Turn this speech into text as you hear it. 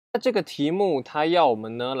这个题目它要我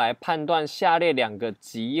们呢来判断下列两个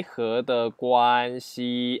集合的关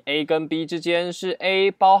系 ，A 跟 B 之间是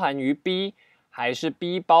A 包含于 B， 还是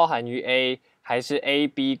B 包含于 A， 还是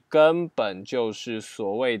A、B 根本就是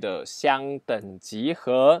所谓的相等集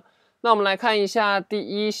合。那我们来看一下第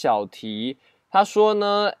一小题，他说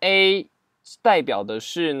呢 ，A 代表的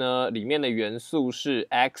是呢里面的元素是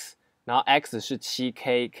x， 然后 x 是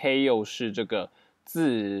 7k，k 又是这个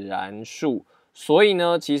自然数。所以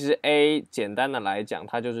呢，其实 A 简单的来讲，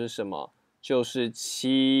它就是什么？就是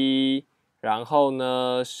7，然后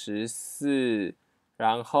呢14，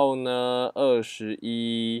然后呢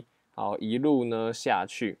21，好，一路呢下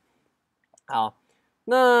去。好，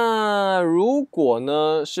那如果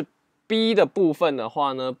呢是 B 的部分的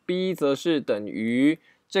话呢 ，B 则是等于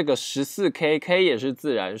这个14k，k 也是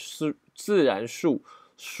自然数，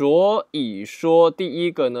所以说第一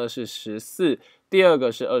个呢是14。第二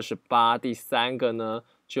个是28，第三个呢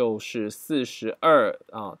就是42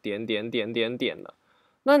啊，点了。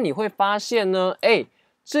那你会发现呢，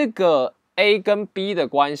这个 A 跟 B 的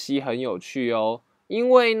关系很有趣哦，因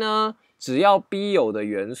为呢，只要 B 有的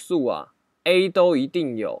元素啊 ，A 都一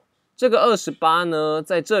定有。这个28呢，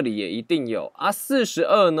在这里也一定有啊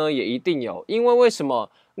，42呢也一定有，因为什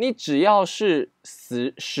么？你只要是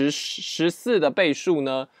14的倍数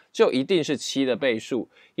呢，就一定是7的倍数，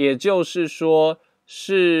也就是说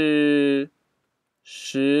是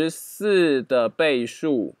14的倍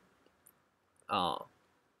数啊，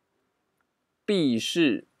必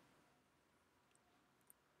是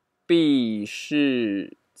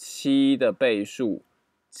7的倍数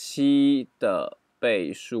，7的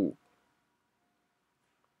倍数。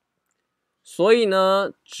所以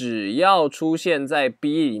呢，只要出现在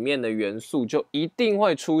B 里面的元素，就一定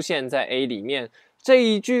会出现在 A 里面。这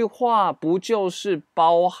一句话不就是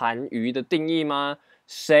包含于的定义吗？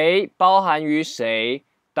谁包含于谁？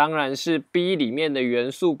当然是 B 里面的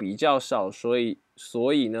元素比较少，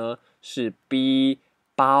所以呢是 B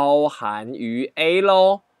包含于 A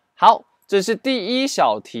咯。好，这是第一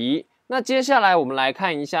小题。那接下来我们来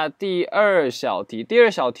看一下第二小题。第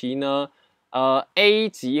二小题呢？A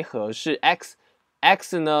集合是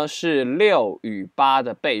x 呢是6与8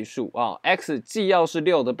的倍数啊 ，x 既要是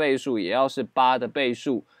6的倍数，也要是8的倍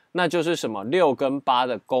数，那就是什么？6跟8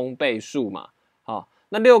的公倍数嘛。好，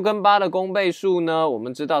那6跟8的公倍数呢？我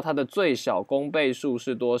们知道它的最小公倍数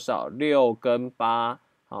是多少？6跟8，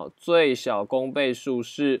好，最小公倍数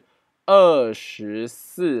是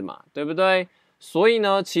24嘛，对不对？所以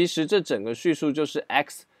呢，其实这整个叙述就是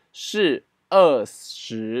x 是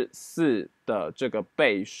24的这个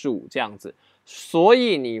倍数这样子，所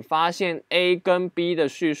以你发现 A 跟 B 的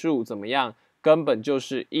叙述怎么样？根本就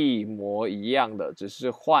是一模一样的，只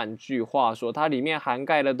是换句话说，它里面涵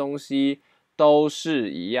盖的东西都是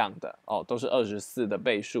一样的哦，都是24的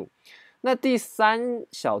倍数。那第三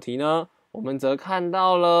小题呢？我们则看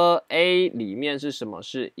到了 A 里面是什么？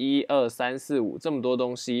是1、2、3、4、5这么多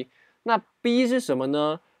东西。那 B 是什么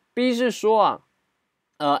呢 ？B 是说啊。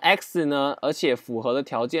x 呢，而且符合的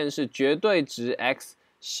条件是绝对值 x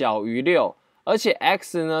小于6，而且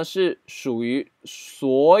x 呢是属于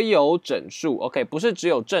所有整数 ，OK， 不是只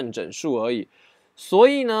有正整数而已。所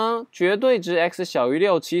以呢，绝对值 x 小于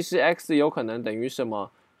6，其实 x 有可能等于什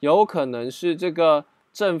么？有可能是这个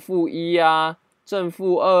正负1啊，正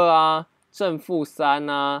负2啊，正负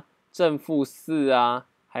3啊，正负4啊，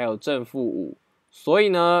还有正负5。所以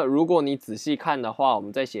呢，如果你仔细看的话，我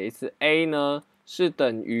们再写一次 a 呢。是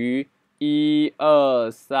等于1、2、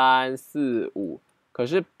3、4、5，可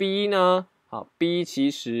是 B 呢？好 ，B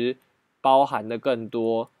其实包含的更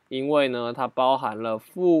多，因为呢，它包含了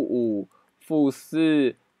-5、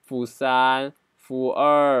-4、-3、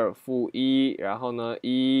-2、-1，然后呢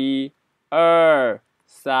，1、2、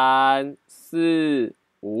3、4、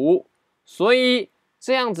5，所以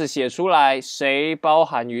这样子写出来，谁包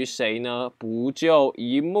含于谁呢？不就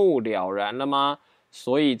一目了然了吗？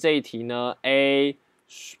所以这一题呢 ，A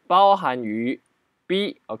包含于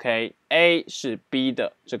B，OK，A 是 B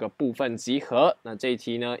的这个部分集合。那这一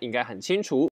题呢，应该很清楚。